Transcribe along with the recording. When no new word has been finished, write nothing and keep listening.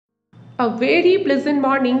A very pleasant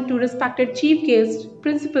morning to respected chief guest,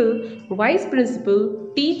 principal, vice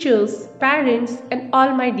principal, teachers, parents, and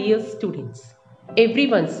all my dear students.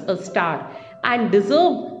 Everyone's a star and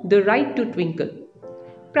deserve the right to twinkle.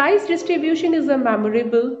 Prize distribution is a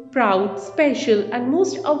memorable, proud, special, and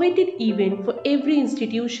most awaited event for every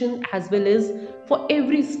institution as well as for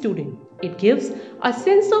every student. It gives a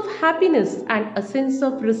sense of happiness and a sense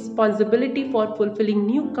of responsibility for fulfilling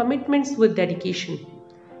new commitments with dedication.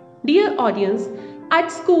 Dear audience,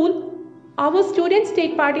 at school, our students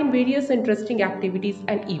take part in various interesting activities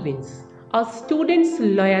and events. Our students'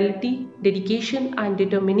 loyalty, dedication, and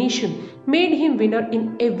determination made him winner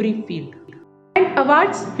in every field. And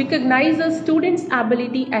awards recognize a student's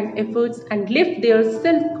ability and efforts and lift their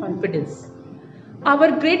self-confidence.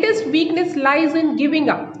 Our greatest weakness lies in giving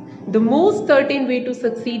up. The most certain way to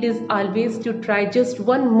succeed is always to try just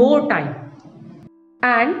one more time.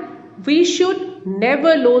 And we should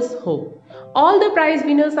never lose hope. All the prize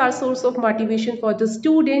winners are source of motivation for the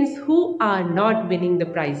students who are not winning the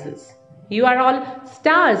prizes. You are all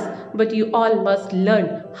stars, but you all must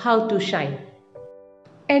learn how to shine.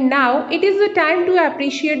 And now it is the time to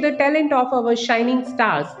appreciate the talent of our shining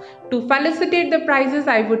stars. To felicitate the prizes,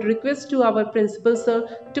 I would request to our principal sir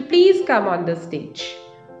to please come on the stage.